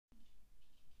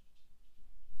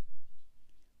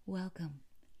Welcome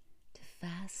to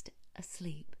Fast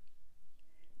Asleep.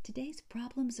 Today's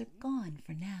problems are gone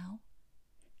for now.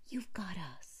 You've got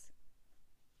us.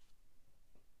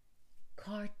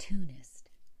 Cartoonist,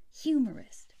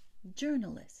 humorist,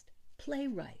 journalist,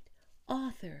 playwright,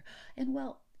 author, and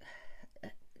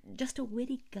just a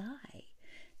witty guy.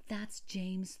 That's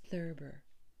James Thurber.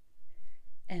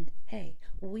 And hey,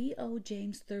 we owe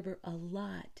James Thurber a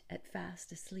lot at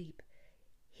Fast Asleep.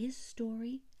 His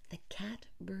story, The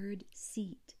Catbird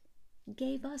Seat,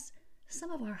 gave us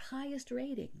some of our highest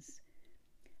ratings.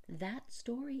 That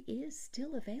story is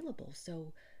still available,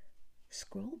 so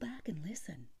scroll back and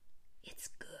listen. It's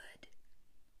good.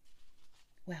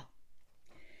 Well,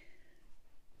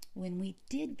 when we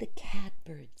did The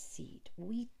Catbird Seat,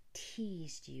 we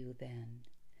teased you then,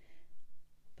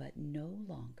 but no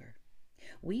longer.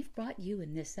 We've brought you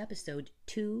in this episode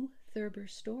 2 Thurber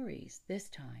stories. This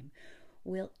time,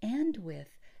 we'll end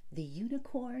with The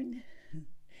Unicorn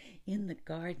in the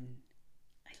Garden.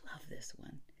 I love this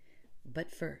one.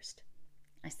 But first,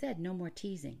 I said no more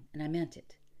teasing, and I meant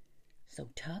it. So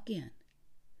tuck in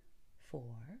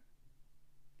for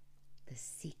The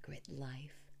Secret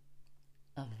Life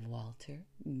of Walter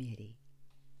Mitty.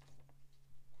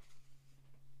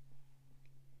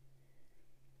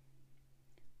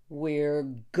 We're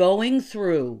going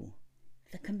through.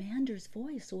 The commander's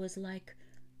voice was like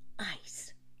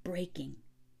ice breaking.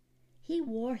 He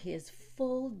wore his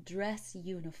full dress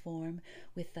uniform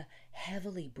with the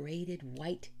heavily braided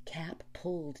white cap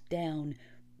pulled down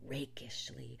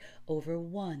rakishly over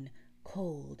one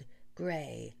cold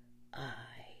gray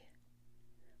eye.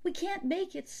 "We can't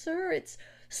make it, sir. It's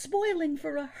spoiling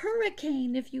for a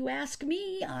hurricane, if you ask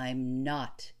me." "I'm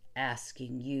not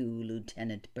asking you,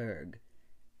 Lieutenant Berg,"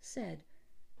 said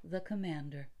the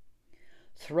commander.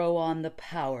 "Throw on the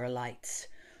power lights.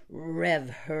 Rev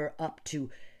her up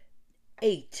to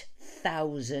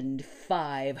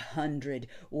 8,500.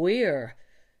 We're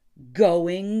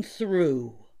going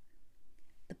through."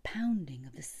 The pounding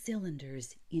of the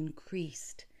cylinders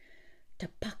increased.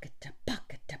 Ta-pucka,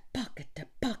 ta-pucka, ta-pucka,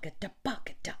 ta-pucka,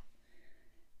 ta-pucka, ta.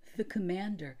 The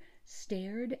commander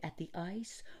stared at the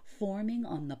ice forming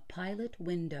on the pilot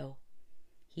window.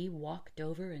 He walked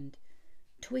over and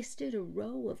twisted a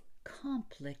row of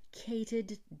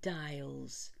complicated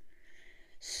dials.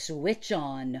 "Switch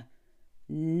on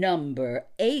number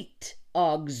 8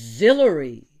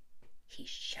 auxiliary," he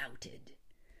shouted.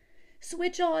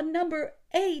 "Switch on number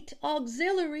 8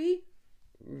 auxiliary,"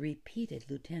 repeated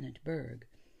Lieutenant Berg.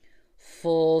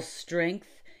 "Full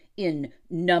strength in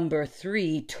number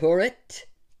 3 turret,"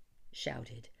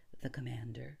 shouted the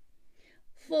commander.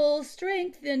 "Full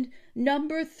strength in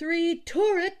number 3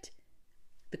 turret."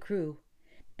 The crew,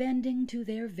 bending to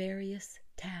their various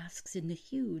tasks in the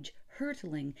huge,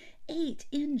 hurtling,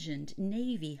 8-engined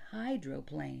Navy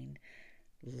hydroplane,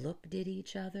 looked at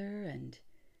each other and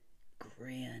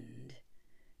grinned.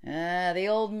 The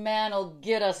old man'll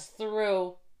get us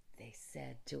through," they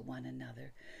said to one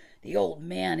another. "The old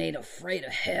man ain't afraid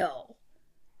of hell."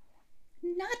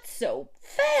 "Not so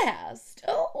fast.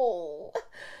 Oh,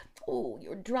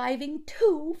 you're driving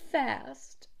too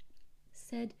fast,"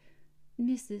 said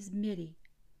Mrs. Mitty.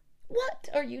 "What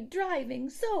are you driving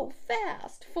so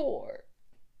fast for?"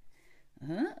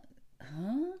 Huh?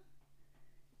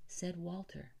 said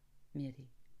Walter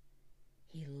Mitty.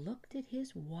 He looked at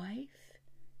his wife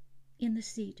in the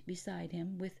seat beside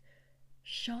him with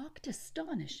shocked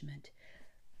astonishment.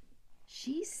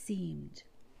 She seemed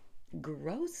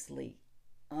grossly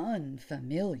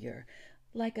unfamiliar,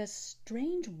 like a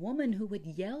strange woman who had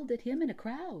yelled at him in a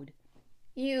crowd.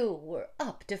 "You were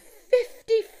up to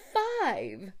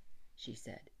 55, she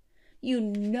said. "You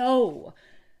know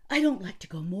I don't like to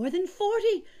go more than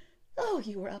 40. Oh,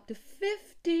 you were up to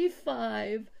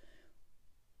 55.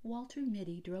 Walter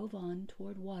Mitty drove on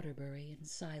toward Waterbury in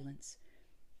silence.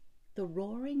 The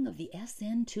roaring of the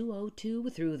SN 202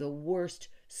 through the worst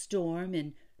storm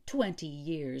in 20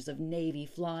 years of Navy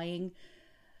flying,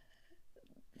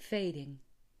 fading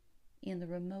in the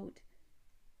remote,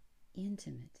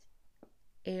 intimate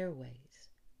airways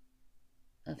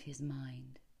of his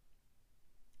mind.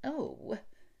 "Oh,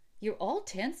 you're all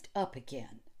tensed up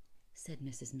again," said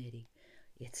Mrs. Mitty.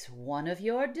 "It's one of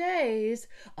your days.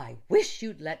 I wish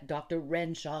you'd let Dr.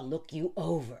 Renshaw look you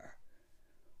over."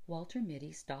 Walter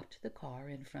Mitty stopped the car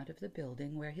in front of the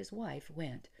building where his wife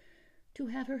went to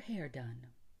have her hair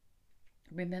done.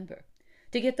 "Remember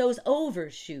to get those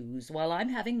overshoes while I'm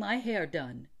having my hair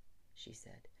done," she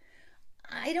said.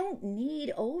 "I don't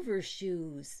need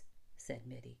overshoes," said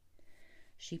Mitty.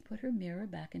 She put her mirror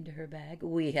back into her bag.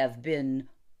 "We have been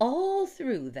all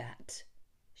through that,"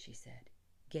 she said,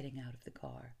 getting out of the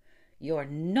car. You're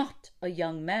not a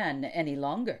young man any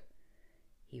longer."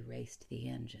 He raced the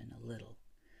engine a little.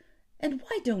 "And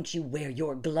why don't you wear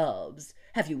your gloves?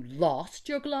 Have you lost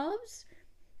your gloves?"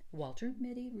 Walter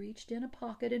Mitty reached in a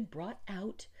pocket and brought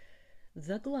out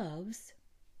the gloves.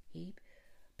 He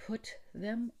put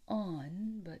them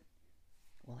on, but,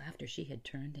 after she had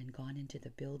turned and gone into the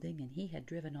building and he had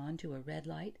driven on to a red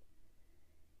light,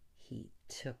 he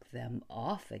took them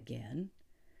off again.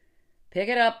 "Pick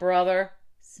it up, brother,"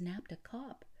 snapped a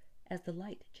cop as the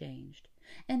light changed,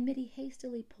 and Mitty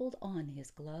hastily pulled on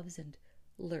his gloves and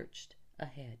lurched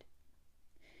ahead.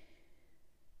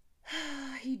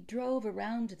 He drove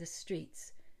around the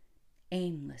streets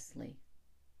aimlessly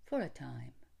for a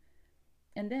time,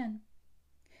 and then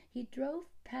he drove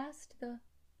past the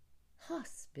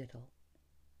hospital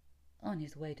on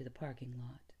his way to the parking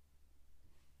lot.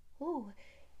 "Oh,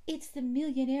 it's the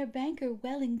millionaire banker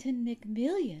Wellington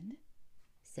McMillian,"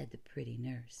 said the pretty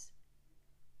nurse.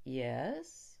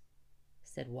 "Yes,"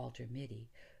 said Walter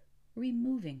Mitty,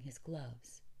 removing his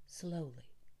gloves slowly.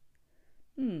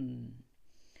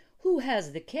 Who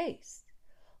has the case?"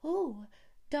 "Oh,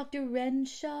 Dr.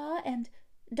 Renshaw and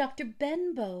Dr.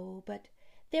 Benbow, but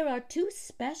there are 2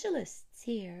 specialists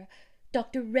here,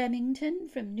 Dr. Remington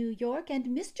from New York and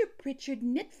Mr. Pritchard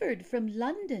Mitford from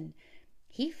London.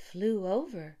 He flew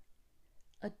over."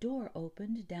 A door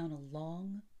opened down a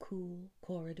long, cool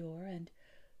corridor, and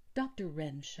Dr.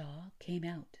 Renshaw came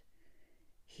out.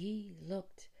 He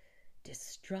looked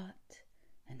distraught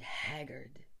and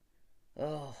haggard.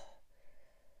 "Oh,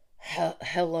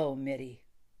 hello, Mitty,"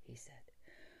 he said.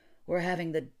 "We're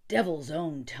having the devil's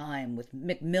own time with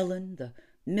Macmillan, the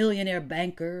millionaire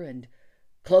banker and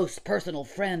close personal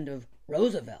friend of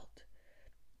Roosevelt.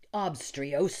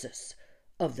 Obstreosis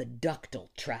of the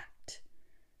ductal tract.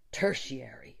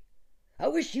 Tertiary. I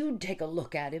wish you'd take a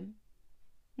look at him."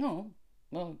 "Oh,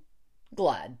 well,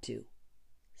 glad to,"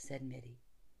 said Mitty.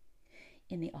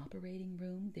 In the operating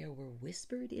room there were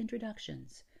whispered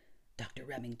introductions. "Dr.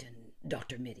 Remington,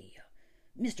 Dr. Mitty,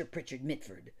 Mr. Pritchard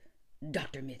Mitford,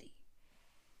 Dr. Mitty."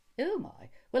 "Oh,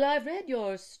 my. Well, I've read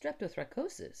your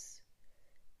streptothrombosis,"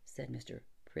 said Mr.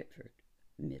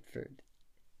 Mitford,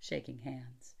 shaking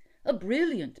hands. "A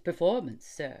brilliant performance,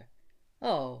 sir."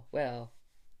 "Oh, well,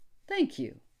 thank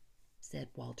you," said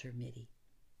Walter Mitty.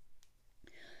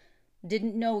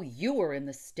 "Didn't know you were in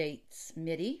the States,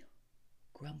 Mitty,"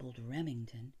 grumbled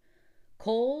Remington.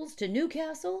 "Coals to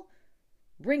Newcastle,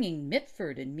 bringing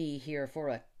Mitford and me here for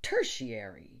a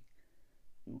tertiary."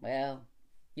 "Well,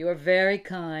 you are very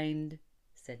kind,"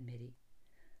 said Mitty.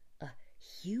 A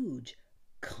huge,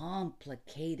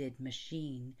 complicated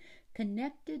machine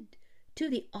connected to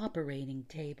the operating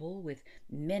table with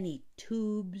many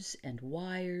tubes and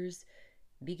wires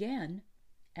began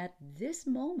at this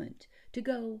moment to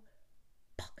go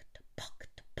pocket,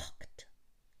 pocket, pocket.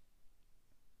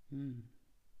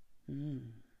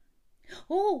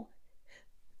 "Oh,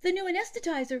 the new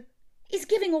anesthetizer is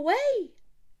giving away,"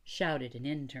 shouted an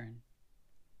intern.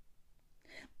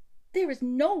 "There is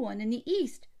no one in the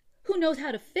East who knows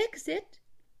how to fix it."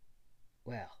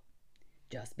 "Well,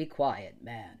 just be quiet,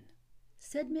 man,"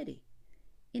 said Mitty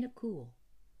in a cool,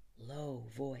 low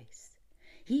voice.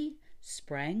 He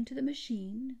sprang to the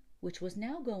machine, which was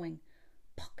now going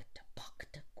pocket,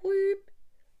 pocket, quirp,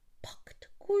 pocket,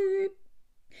 quirp.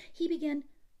 He began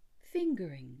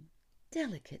fingering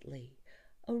delicately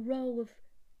a row of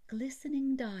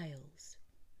glistening dials.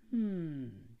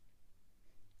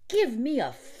 "Give me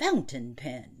a fountain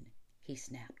pen," he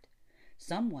snapped.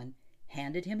 Someone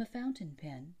handed him a fountain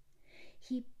pen.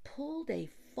 He pulled a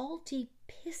faulty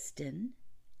piston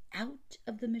out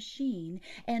of the machine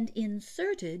and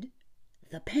inserted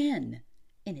the pen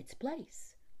in its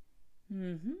place.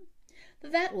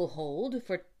 "That will hold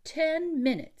for 10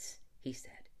 minutes," he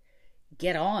said.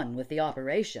 "Get on with the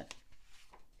operation."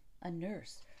 A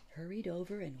nurse hurried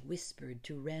over and whispered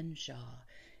to Renshaw,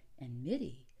 and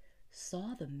Mitty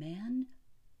saw the man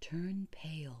turn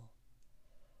pale.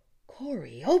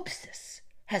 "Coreopsis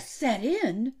has set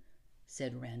in,"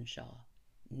 said Renshaw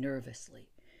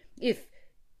nervously. "If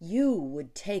you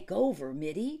would take over,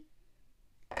 Mitty."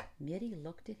 Mitty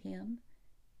looked at him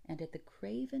and at the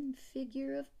craven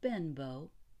figure of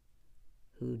Benbow,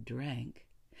 who drank,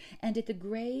 and at the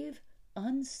grave,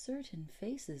 uncertain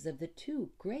faces of the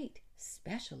 2 great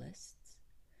specialists.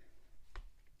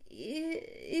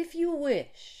 "If you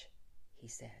wish," he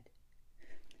said.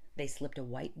 They slipped a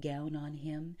white gown on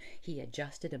him. He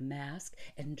adjusted a mask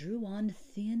and drew on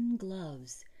thin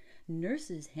gloves.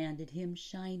 Nurses handed him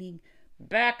shining,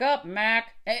 "Back up,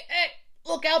 Mac! Hey,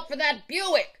 look out for that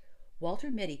Buick!" Walter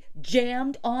Mitty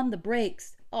jammed on the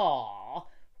brakes. "Aw,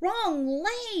 Wrong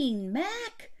lane,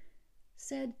 Mac,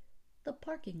 said the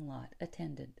parking lot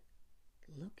attendant,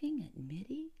 looking at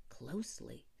Mitty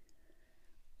closely.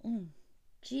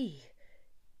 Gee,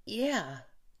 yeah,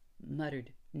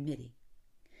 muttered Mitty.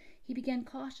 He began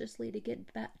cautiously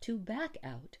to back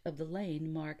out of the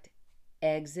lane marked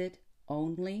exit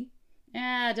only.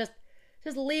 Just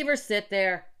leave her sit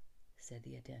there, said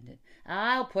the attendant.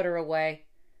 I'll put her away.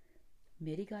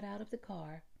 Mitty got out of the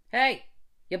car. Hey,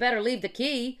 you better leave the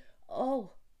key.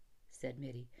 Oh, said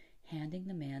Mitty, handing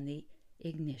the man the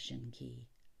ignition key.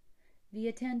 The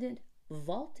attendant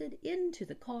vaulted into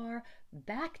the car,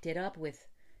 backed it up with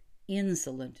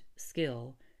insolent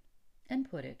skill, and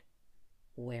put it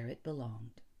where it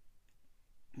belonged.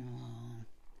 Oh,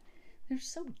 they're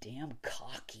so damn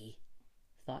cocky,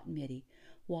 thought Mitty,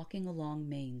 walking along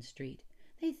Main Street.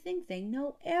 They think they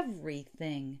know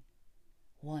everything.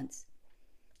 Once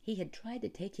he had tried to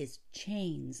take his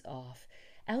chains off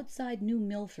outside New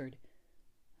Milford.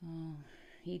 Oh,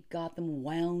 he'd got them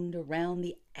wound around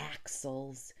the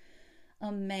axles.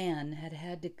 A man had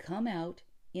had to come out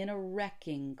in a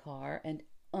wrecking car and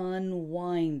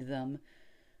unwind them.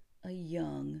 A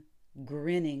young,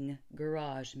 grinning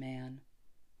garage man.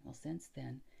 Well, since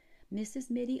then, Mrs.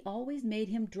 Mitty always made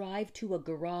him drive to a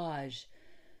garage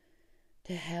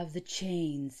to have the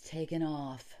chains taken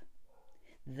off.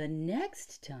 The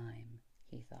next time,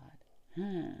 he thought,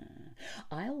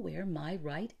 I'll wear my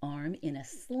right arm in a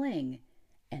sling,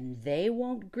 and they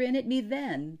won't grin at me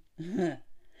then.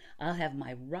 I'll have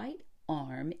my right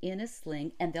arm in a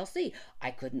sling, and they'll see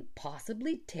I couldn't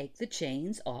possibly take the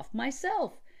chains off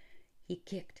myself. He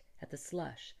kicked at the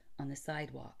slush on the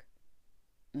sidewalk.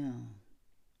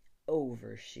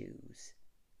 Overshoes,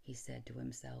 he said to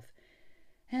himself,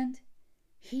 and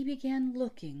he began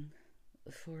looking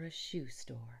for a shoe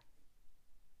store.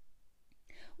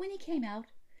 When he came out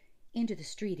into the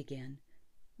street again,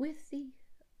 with the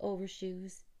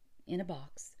overshoes in a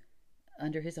box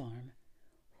under his arm,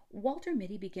 Walter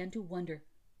Mitty began to wonder,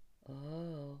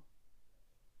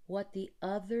 what the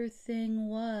other thing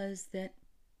was that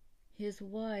his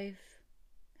wife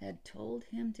had told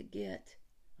him to get.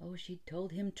 She'd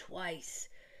told him twice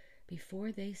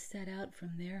before they set out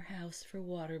from their house for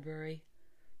Waterbury.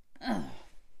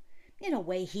 In a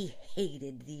way, he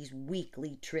hated these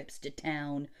weekly trips to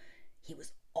town. He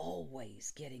was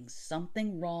always getting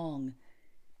something wrong.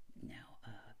 Now,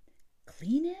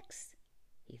 Kleenex?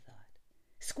 He thought.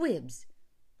 Squibs.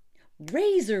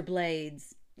 Razor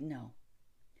blades. No.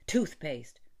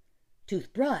 Toothpaste.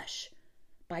 Toothbrush.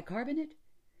 Bicarbonate.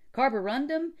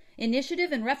 Carborundum.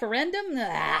 Initiative and referendum.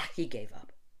 He gave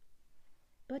up.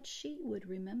 But she would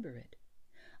remember it.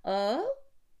 Oh,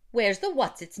 where's the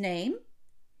what's-its-name?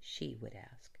 She would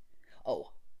ask.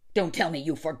 Don't tell me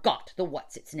you forgot the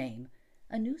what's-its-name.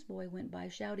 A newsboy went by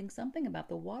shouting something about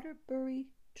the Waterbury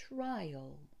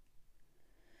trial.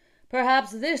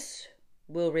 Perhaps this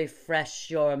will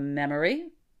refresh your memory.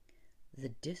 The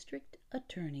district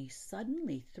attorney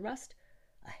suddenly thrust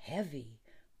a heavy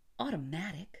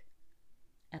automatic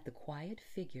at the quiet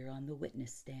figure on the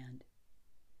witness stand.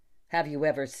 Have you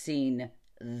ever seen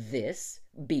this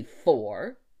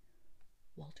before?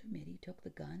 Walter Mitty took the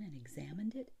gun and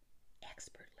examined it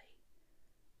expertly.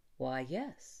 Why,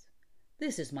 yes,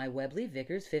 this is my Webley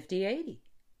Vickers 5080,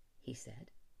 he said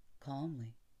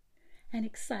calmly. An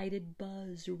excited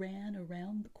buzz ran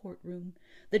around the courtroom.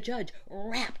 The judge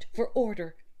rapped for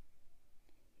order.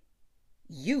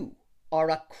 You are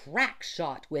a crack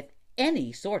shot with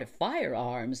any sort of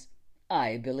firearms,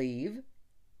 I believe,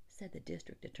 said the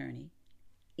district attorney,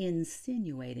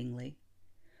 insinuatingly.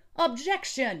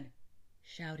 Objection!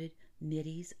 Shouted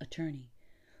Mitty's attorney.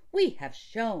 We have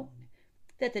shown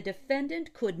that the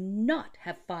defendant could not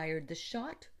have fired the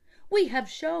shot. We have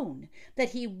shown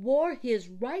that he wore his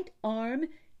right arm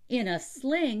in a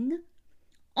sling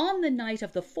on the night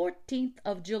of the 14th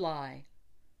of July.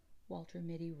 Walter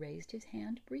Mitty raised his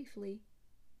hand briefly,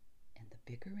 and the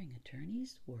bickering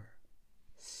attorneys were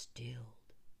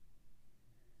stilled.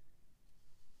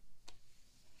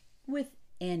 With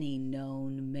any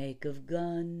known make of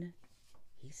gun,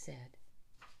 he said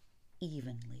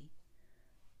evenly,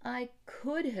 I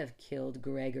could have killed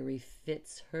Gregory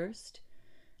Fitzhurst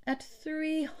at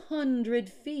 300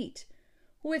 feet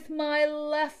with my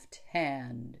left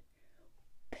hand.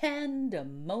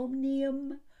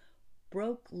 Pandemonium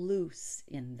broke loose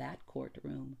in that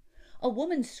courtroom. A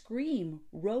woman's scream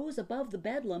rose above the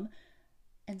bedlam,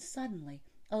 and suddenly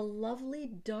a lovely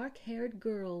dark-haired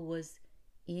girl was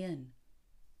in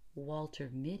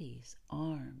Walter Mitty's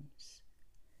arms.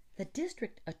 The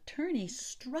district attorney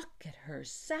struck at her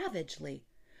savagely.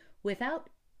 Without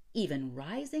Even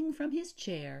rising from his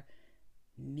chair,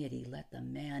 Mitty let the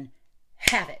man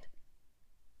have it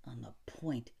on the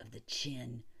point of the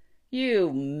chin.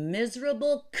 "You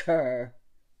miserable cur!"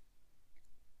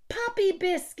 "Puppy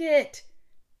Biscuit!"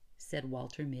 said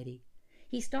Walter Mitty.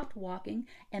 He stopped walking,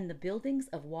 and the buildings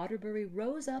of Waterbury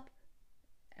rose up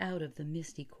out of the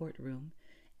misty courtroom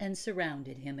and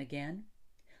surrounded him again.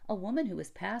 A woman who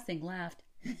was passing laughed.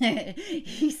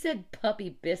 "He said Puppy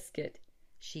Biscuit,"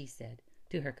 she said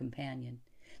to her companion.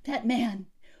 "That man,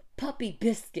 Puppy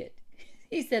Biscuit.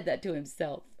 He said that to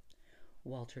himself."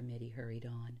 Walter Mitty hurried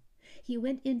on. He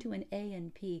went into an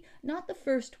A&P, not the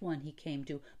first one he came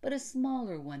to, but a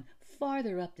smaller one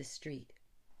farther up the street.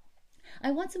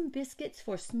 "I want some biscuits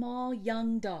for small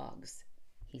young dogs,"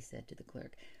 he said to the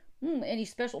clerk. "Any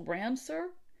special brand,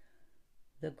 sir?"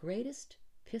 The greatest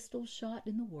pistol shot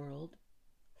in the world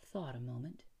thought a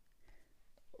moment.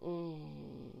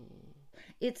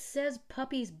 "It says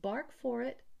puppies bark for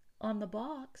it on the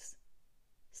box,"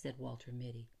 said Walter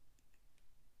Mitty.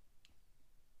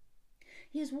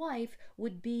 His wife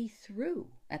would be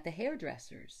through at the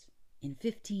hairdresser's in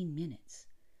 15 minutes.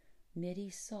 Mitty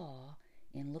saw,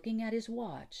 in looking at his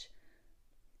watch,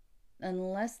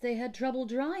 unless they had trouble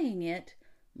drying it.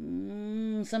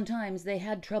 Sometimes they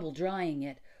had trouble drying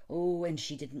it. Oh, and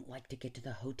she didn't like to get to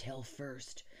the hotel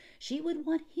first. She would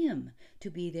want him to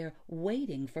be there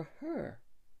waiting for her,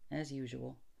 as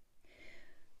usual.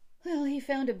 Well, he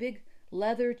found a big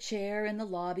leather chair in the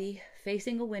lobby,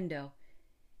 facing a window,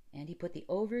 and he put the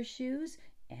overshoes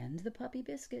and the puppy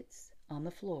biscuits on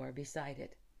the floor beside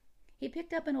it. He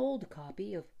picked up an old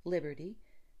copy of Liberty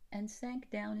and sank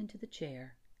down into the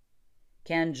chair.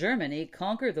 "Can Germany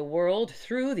conquer the world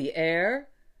through the air?"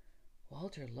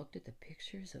 Walter looked at the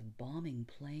pictures of bombing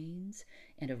planes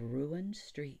and of ruined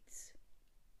streets.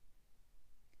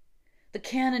 "The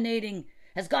cannonading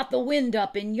has got the wind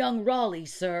up in young Raleigh,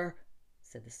 sir,"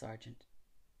 said the sergeant.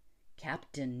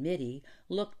 Captain Mitty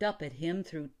looked up at him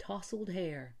through tousled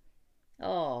hair.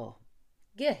 "Oh,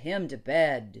 get him to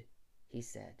bed," he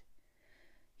said.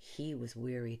 He was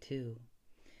weary too.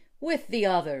 "With the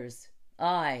others.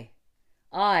 I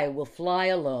will fly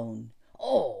alone."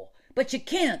 "Oh, but you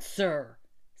can't, sir,"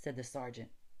 said the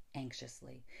sergeant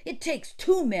anxiously. "It takes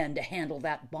 2 men to handle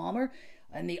that bomber,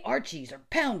 and the Archies are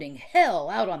pounding hell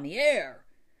out on the air.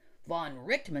 Von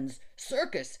Richtmann's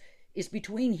circus is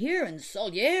between here and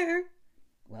Solier.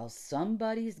 Well,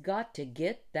 somebody's got to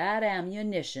get that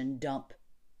ammunition dump,"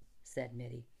 said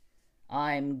Mitty.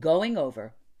 "I'm going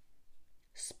over.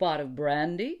 Spot of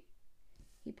brandy?"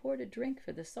 He poured a drink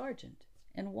for the sergeant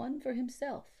and one for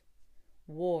himself.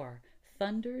 War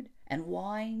thundered and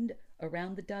whined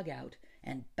around the dugout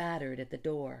and battered at the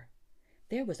door.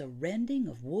 There was a rending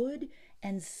of wood,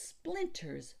 and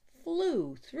splinters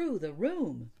flew through the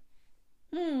room.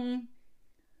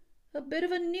 "A bit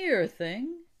of a near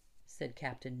thing," said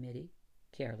Captain Mitty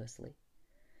carelessly.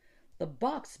 "The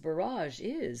box barrage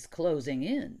is closing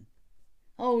in."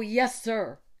 "Oh, yes,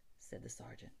 sir," said the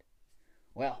sergeant.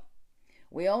 "Well,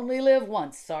 we only live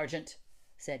once, sergeant,"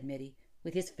 said Mitty,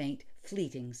 with his faint,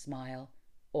 fleeting smile.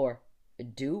 "Or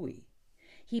do we?"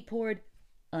 He poured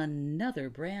another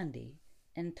brandy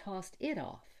and tossed it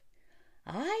off.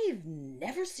 "I've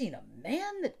never seen a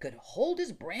man that could hold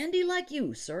his brandy like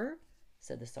you, sir,"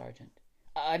 said the sergeant.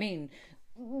 "I mean,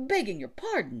 begging your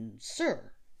pardon,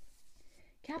 sir."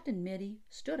 Captain Mitty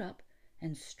stood up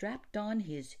and strapped on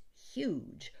his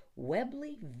huge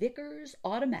Webley Vickers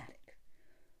automatic.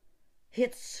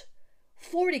 "It's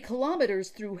 40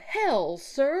 kilometers through hell,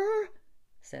 sir,"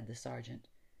 said the sergeant.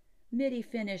 Mitty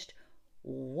finished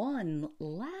one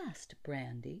last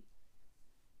brandy.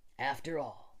 "After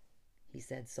all," he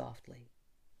said softly,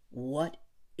 "what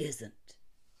isn't?"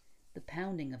 The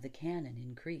pounding of the cannon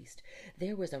increased.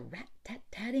 There was a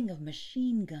rat-tat-tatting of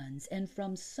machine guns, and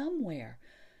from somewhere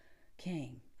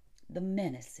came the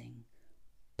menacing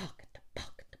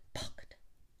pocket-pocket-pocket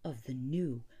of the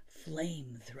new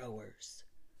flame-throwers.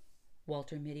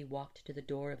 Walter Mitty walked to the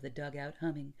door of the dugout,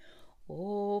 humming,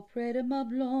 "Oh, près de ma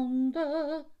blonde."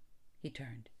 He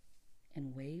turned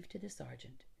and waved to the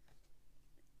sergeant.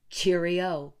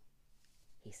 "Cheerio,"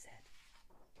 he said.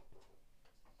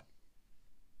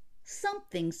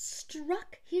 Something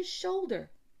struck his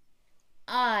shoulder.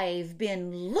 "I've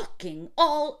been looking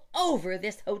all over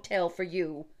this hotel for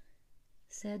you,"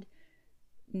 said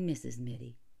Mrs.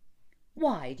 Mitty.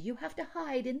 "Why do you have to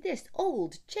hide in this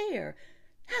old chair?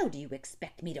 How do you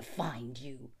expect me to find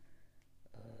you?"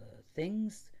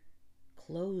 "Things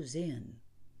close in,"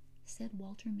 said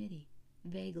Walter Mitty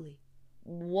vaguely.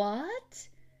 "What?"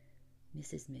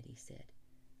 Mrs. Mitty said.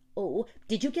 "Oh,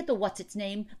 did you get the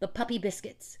what's-its-name, the puppy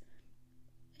biscuits?"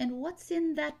 And what's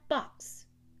in that box?"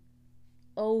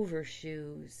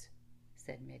 "Overshoes,"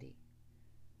 said Mitty.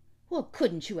 "Well,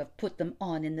 couldn't you have put them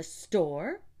on in the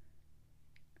store?"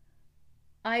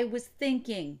 "I was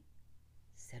thinking,"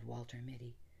 said Walter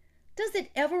Mitty. "Does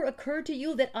it ever occur to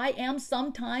you that I am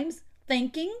sometimes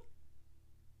thinking?"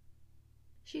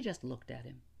 She just looked at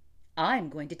him. "I'm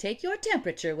going to take your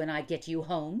temperature when I get you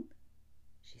home,"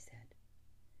 she said.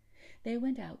 They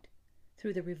went out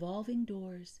through the revolving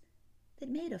doors that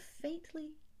made a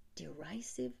faintly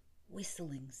derisive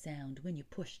whistling sound when you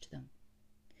pushed them.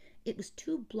 It was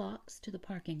 2 blocks to the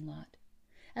parking lot.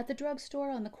 At the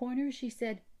drugstore on the corner, she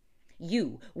said,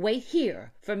 "You wait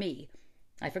here for me.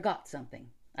 I forgot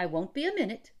something. I won't be a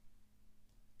minute."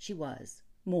 She was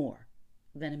more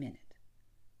than a minute.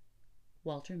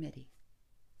 Walter Mitty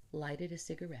lighted a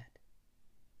cigarette.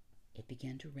 It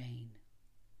began to rain.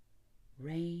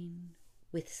 Rain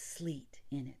with sleet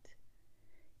in it.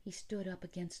 He stood up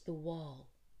against the wall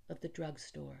of the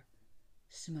drugstore,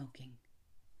 smoking.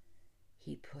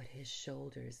 He put his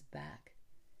shoulders back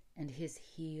and his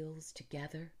heels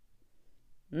together.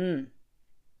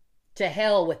 To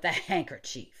hell with the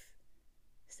handkerchief,"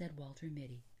 said Walter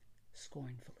Mitty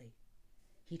scornfully.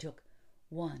 He took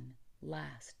one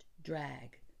last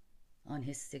drag on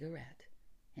his cigarette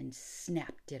and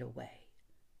snapped it away.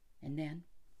 And then,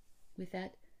 with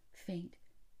that faint,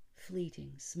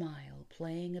 fleeting smile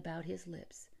playing about his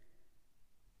lips,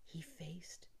 he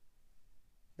faced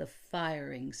the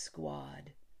firing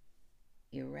squad,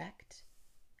 erect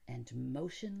and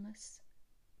motionless,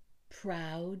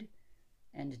 proud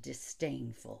and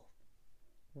disdainful.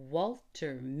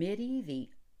 Walter Mitty, the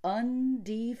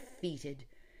undefeated,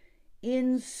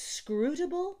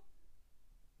 inscrutable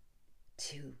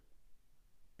to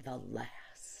the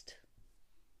last.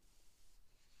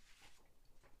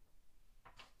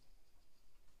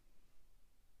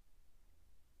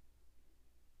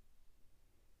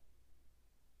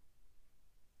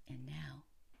 And now,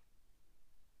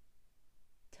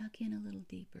 tuck in a little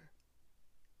deeper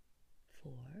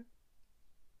for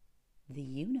The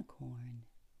Unicorn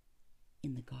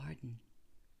in the Garden.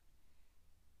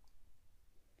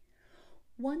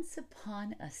 Once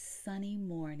upon a sunny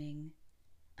morning,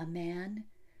 a man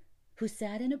who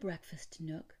sat in a breakfast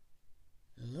nook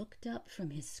looked up from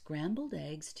his scrambled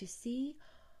eggs to see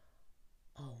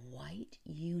a white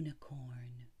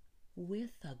unicorn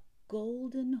with a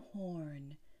golden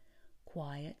horn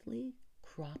quietly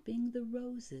cropping the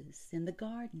roses in the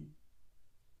garden.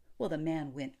 Well, the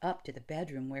man went up to the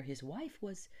bedroom where his wife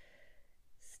was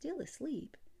still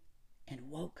asleep and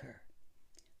woke her.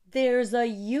 "There's a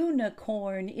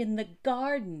unicorn in the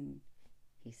garden,"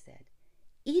 he said,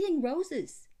 "eating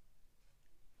roses."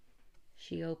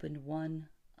 She opened one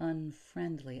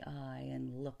unfriendly eye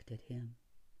and looked at him.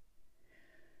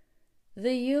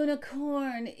 "The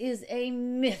unicorn is a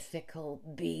mythical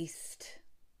beast,"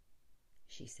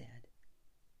 she said,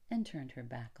 and turned her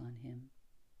back on him.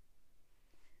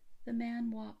 The man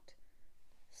walked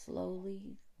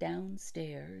slowly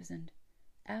downstairs and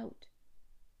out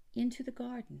into the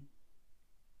garden.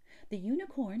 The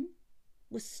unicorn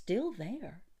was still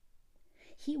there.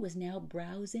 He was now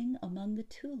browsing among the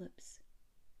tulips.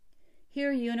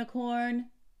 "Here,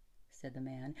 unicorn," said the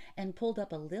man, and pulled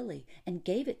up a lily and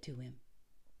gave it to him.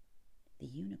 The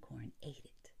unicorn ate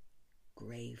it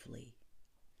gravely,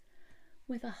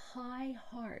 with a high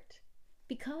heart,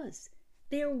 because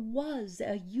there was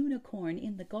a unicorn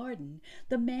in the garden.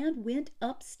 The man went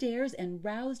upstairs and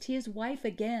roused his wife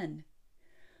again.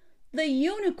 "The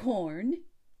unicorn,"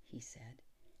 he said,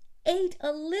 "ate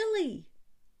a lily."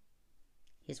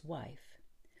 His wife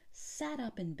sat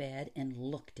up in bed and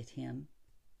looked at him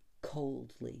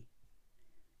coldly.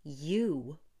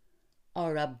 "You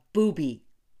are a booby,"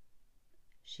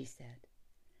 she said,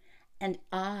 "and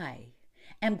I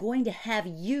am going to have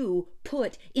you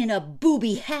put in a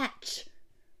booby hatch."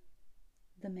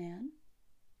 The man,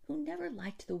 who never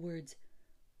liked the words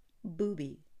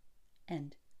booby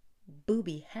and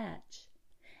booby hatch,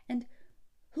 and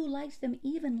who liked them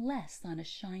even less on a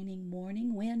shining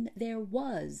morning when there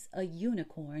was a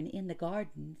unicorn in the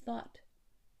garden, thought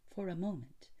for a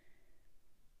moment.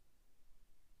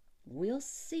 "We'll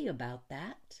see about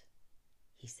that,"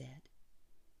 he said.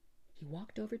 He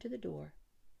walked over to the door.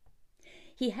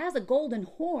 "He has a golden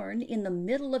horn in the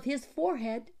middle of his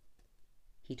forehead,"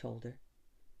 he told her.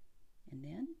 And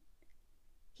then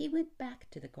he went back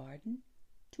to the garden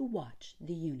to watch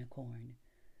the unicorn.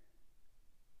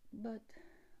 But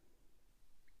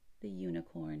the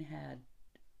unicorn had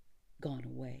gone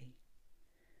away.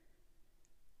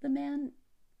 The man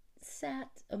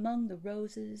sat among the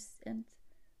roses and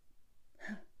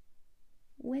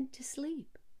went to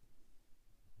sleep.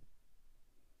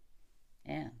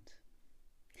 And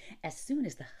as soon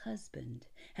as the husband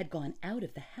had gone out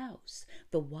of the house,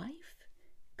 the wife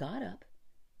got up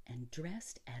and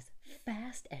dressed as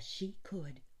fast as she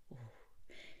could.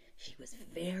 Ooh, she was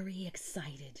very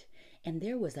excited, and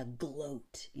there was a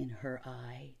gloat in her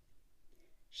eye.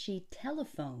 She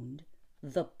telephoned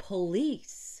the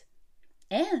police,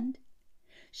 and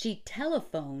she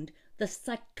telephoned the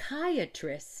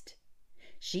psychiatrist.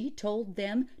 She told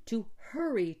them to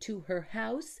hurry to her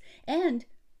house and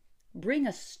bring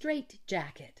a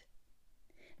straitjacket.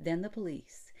 Then the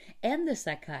police and the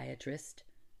psychiatrist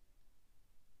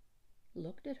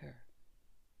looked at her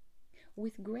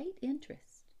with great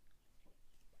interest.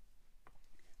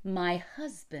 "My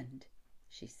husband,"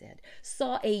 she said,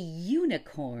 "saw a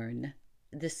unicorn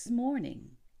this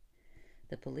morning."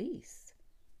 The police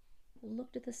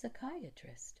looked at the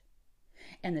psychiatrist,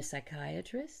 and the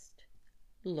psychiatrist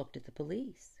looked at the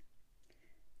police.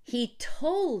 "He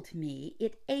told me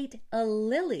it ate a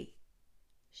lily,"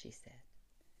 she said.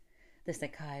 The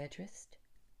psychiatrist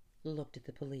looked at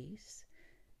the police,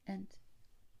 and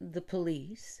the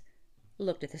police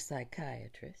looked at the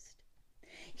psychiatrist.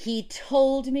 "He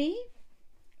told me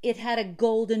it had a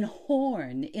golden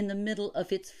horn in the middle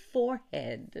of its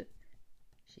forehead,"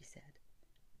 she said.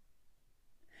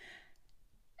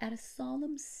 At a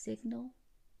solemn signal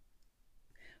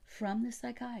from the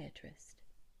psychiatrist,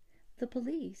 the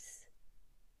police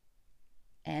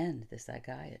and the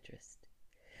psychiatrist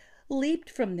leaped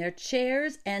from their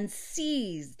chairs and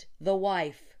seized the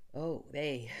wife. Oh,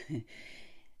 they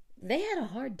had a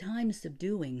hard time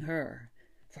subduing her,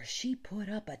 for she put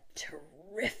up a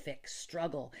terrific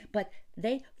struggle, but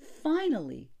they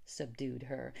finally subdued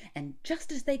her, and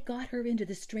just as they got her into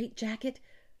the straitjacket,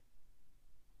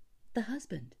 the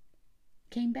husband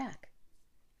came back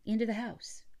into the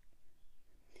house.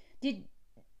 Did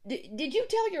you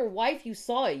tell your wife you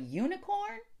saw a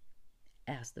unicorn?"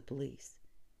 asked the police.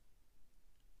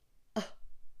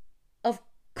 Of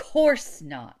course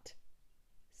not,"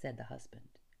 said the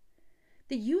husband.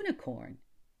 "The unicorn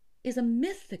is a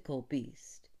mythical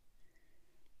beast."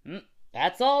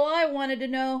 "That's all I wanted to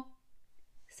know,"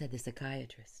 said the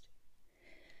psychiatrist.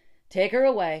 "Take her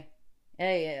away.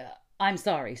 I'm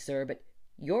sorry, sir, but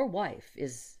your wife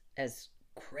is as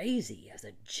crazy as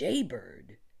a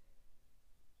jaybird."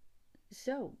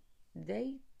 So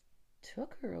they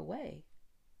took her away,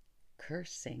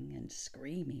 cursing and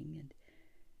screaming, and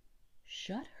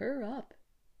shut her up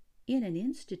in an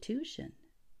institution.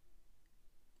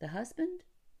 The husband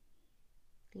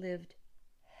lived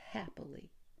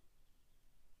happily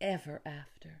ever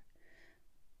after.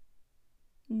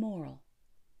 Moral: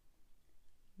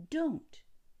 don't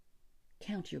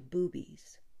count your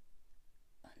boobies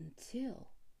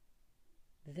until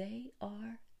they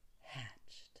are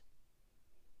hatched.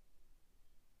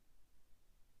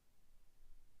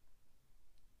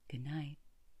 Good night.